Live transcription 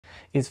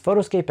Is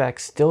Photoscape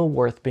X still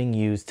worth being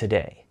used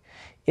today?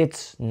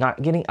 It's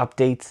not getting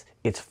updates,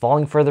 it's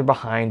falling further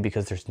behind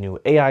because there's new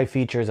AI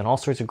features and all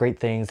sorts of great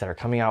things that are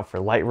coming out for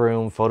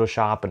Lightroom,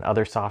 Photoshop, and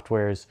other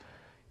softwares.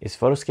 Is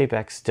Photoscape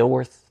X still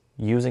worth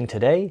using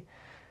today?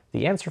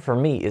 The answer for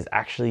me is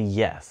actually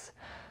yes.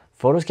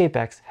 Photoscape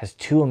X has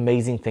two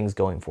amazing things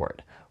going for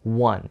it.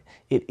 One,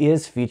 it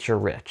is feature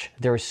rich.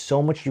 There is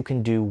so much you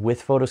can do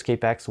with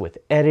Photoscape X, with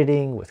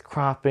editing, with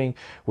cropping,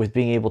 with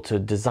being able to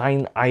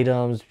design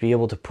items, be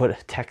able to put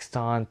text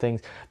on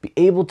things, be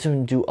able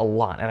to do a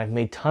lot. And I've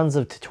made tons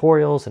of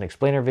tutorials and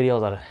explainer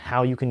videos on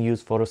how you can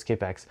use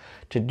Photoscape X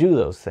to do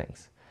those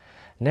things.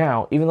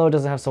 Now, even though it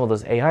doesn't have some of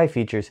those AI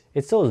features,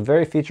 it still is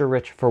very feature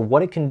rich for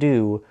what it can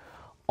do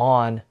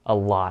on a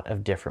lot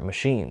of different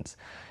machines.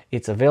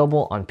 It's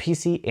available on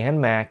PC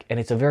and Mac, and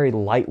it's a very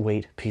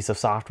lightweight piece of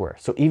software.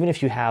 So even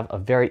if you have a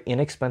very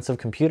inexpensive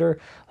computer,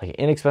 like an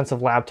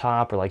inexpensive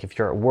laptop, or like if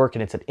you're at work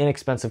and it's an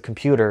inexpensive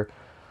computer,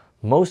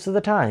 most of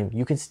the time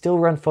you can still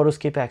run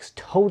Photoscape X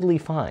totally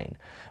fine.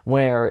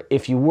 Where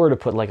if you were to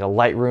put like a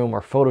Lightroom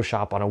or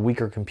Photoshop on a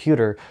weaker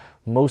computer,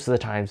 most of the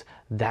times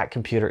that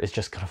computer is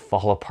just gonna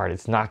fall apart.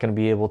 It's not gonna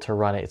be able to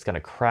run it. It's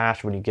gonna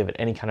crash when you give it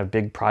any kind of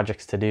big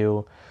projects to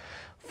do.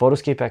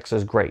 Photoscape X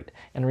is great.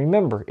 And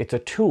remember, it's a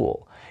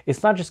tool.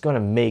 It's not just going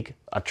to make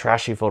a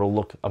trashy photo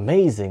look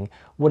amazing.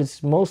 What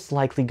it's most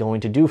likely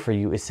going to do for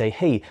you is say,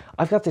 hey,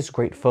 I've got this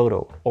great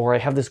photo, or I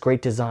have this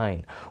great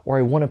design, or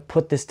I want to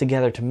put this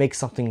together to make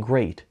something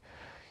great.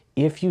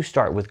 If you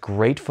start with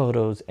great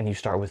photos and you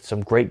start with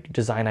some great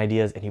design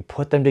ideas and you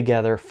put them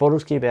together,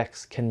 Photoscape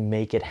X can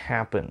make it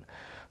happen.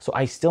 So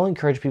I still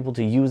encourage people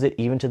to use it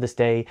even to this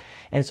day.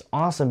 And it's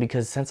awesome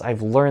because since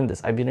I've learned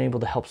this, I've been able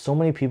to help so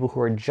many people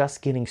who are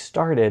just getting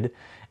started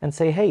and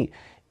say, hey,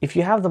 if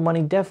you have the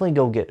money, definitely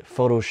go get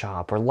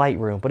Photoshop or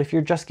Lightroom. But if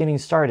you're just getting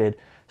started,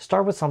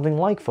 start with something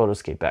like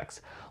Photoscape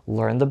X.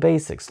 Learn the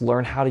basics,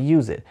 learn how to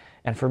use it.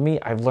 And for me,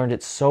 I've learned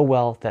it so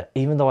well that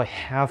even though I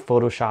have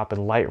Photoshop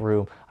and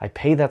Lightroom, I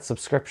pay that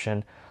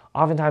subscription.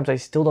 Oftentimes I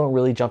still don't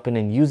really jump in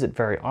and use it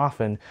very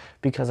often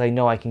because I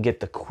know I can get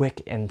the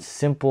quick and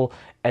simple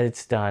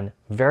edits done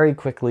very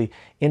quickly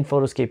in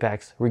Photoscape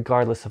X,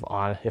 regardless of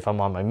if I'm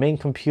on my main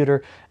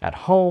computer at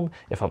home,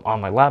 if I'm on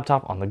my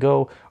laptop on the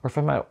go, or if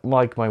I'm at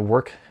like my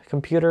work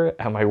computer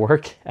at my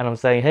work and I'm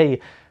saying, hey,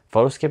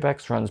 Photoscape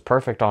X runs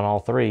perfect on all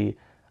three.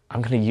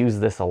 I'm going to use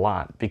this a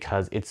lot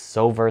because it's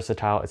so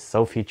versatile, it's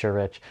so feature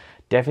rich.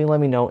 Definitely let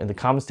me know in the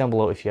comments down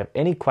below if you have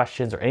any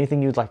questions or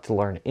anything you'd like to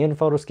learn in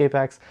Photoscape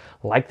X.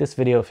 Like this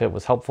video if it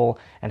was helpful,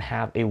 and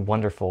have a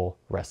wonderful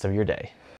rest of your day.